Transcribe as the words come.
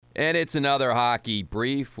And it's another hockey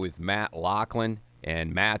brief with Matt Loughlin.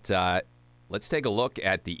 And Matt, let's take a look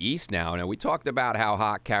at the East now. Now, we talked about how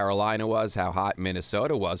hot Carolina was, how hot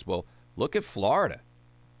Minnesota was. Well, look at Florida.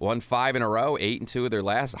 Won 5 in a row, 8-2 of their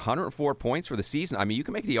last, 104 points for the season. I mean, you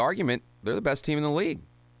can make the argument they're the best team in the league.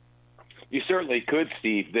 You certainly could,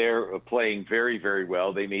 Steve. They're playing very, very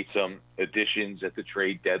well. They made some additions at the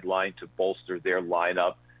trade deadline to bolster their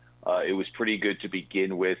lineup. It was pretty good to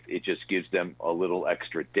begin with. It just gives them a little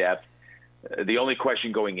extra depth. The only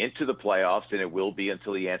question going into the playoffs, and it will be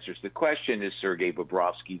until he answers the question, is Sergei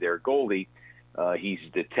Bobrovsky, their goalie. He's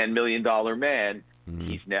the $10 million man. Mm-hmm.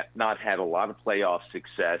 He's not had a lot of playoff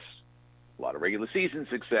success, a lot of regular season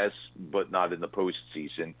success, but not in the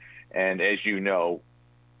postseason. And as you know,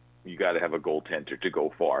 you got to have a goaltender to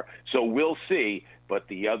go far. So we'll see, but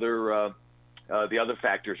the other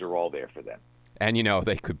factors are all there for them. And, you know,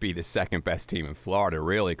 they could be the second best team in Florida,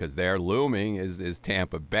 really, because they're looming is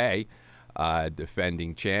Tampa Bay,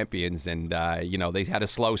 defending champions. And, you know, they had a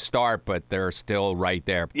slow start, but they're still right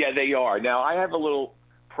there. Yeah, they are. Now, I have a little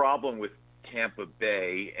problem with Tampa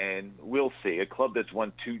Bay, and we'll see. A club that's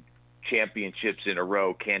won 2 championships in a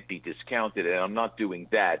row can't be discounted, and I'm not doing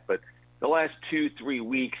that. But the last 2-3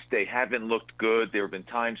 weeks, they haven't looked good. There have been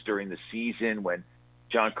times during the season when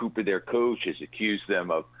John Cooper, their coach, has accused them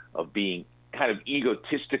of being kind of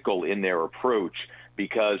egotistical in their approach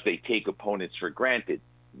because they take opponents for granted.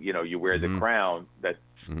 You know, you wear the crown. That's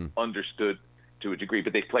understood to a degree.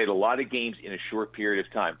 But they've played a lot of games in a short period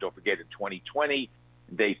of time. Don't forget, in 2020,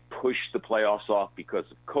 they pushed the playoffs off because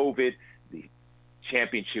of COVID. The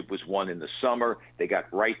championship was won in the summer. They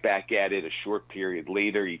got right back at it a short period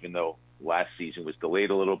later, even though last season was delayed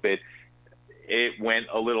a little bit. It went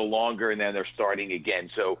a little longer, and then they're starting again.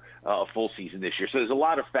 So a full season this year. So there's a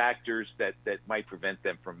lot of factors that might prevent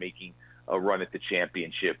them from making a run at the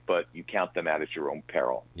championship, but you count them out at your own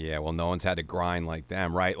peril. Yeah, well, no one's had to grind like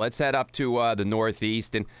them, right? Let's head up to the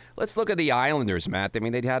Northeast, and let's look at the Islanders, Matt. I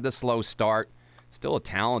mean, they'd had the slow start. Still a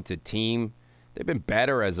talented team. They've been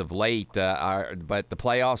better as of late, but the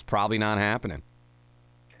playoffs probably not happening.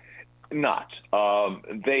 Not.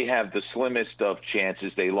 They have the slimmest of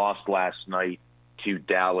chances. They lost last night to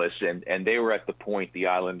Dallas, and they were at the point, the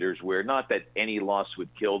Islanders, where not that any loss would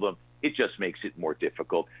kill them. It just makes it more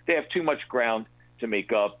difficult. They have too much ground to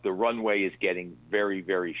make up. The runway is getting very,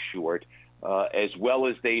 very short. As well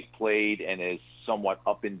as they've played and as somewhat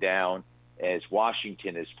up and down as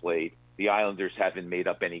Washington has played, the Islanders haven't made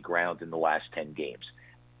up any ground in the last 10 games.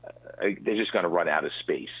 They're just going to run out of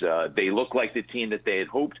space. They look like the team that they had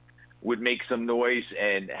hoped would make some noise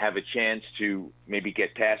and have a chance to maybe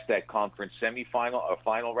get past that conference semifinal, or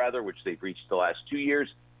final rather, which they've reached the last 2 years,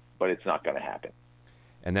 but it's not going to happen.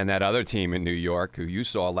 And then that other team in New York, who you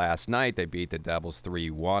saw last night, they beat the Devils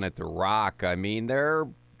 3-1 at the Rock. I mean, they're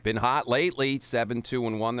been hot lately, 7-2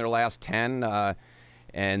 and won their last 10,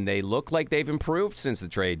 and they look like they've improved since the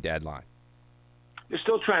trade deadline. They're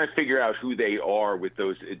still trying to figure out who they are with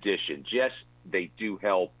those additions. Yes, they do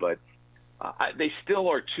help, but they still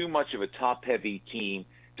are too much of a top-heavy team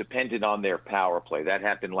dependent on their power play. That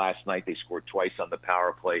happened last night. They scored twice on the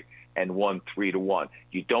power play and won 3-1.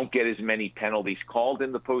 You don't get as many penalties called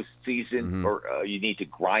in the postseason, or you need to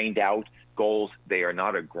grind out goals. They are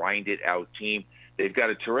not a grind-it-out team. They've got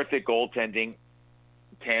a terrific goaltending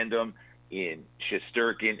tandem in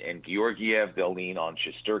Shesterkin and Georgiev. They'll lean on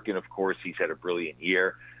Shesterkin, of course. He's had a brilliant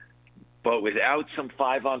year. But without some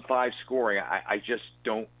 5-on-5 scoring, I just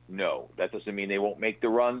don't know. That doesn't mean they won't make the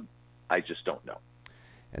run. I just don't know.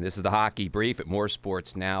 And this is the Hockey Brief at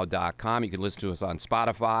moresportsnow.com. You can listen to us on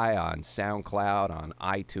Spotify, on SoundCloud, on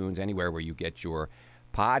iTunes, anywhere where you get your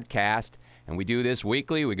podcast. And we do this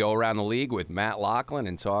weekly. We go around the league with Matt Loughlin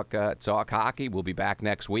and talk hockey. We'll be back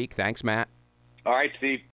next week. Thanks, Matt. All right, Steve.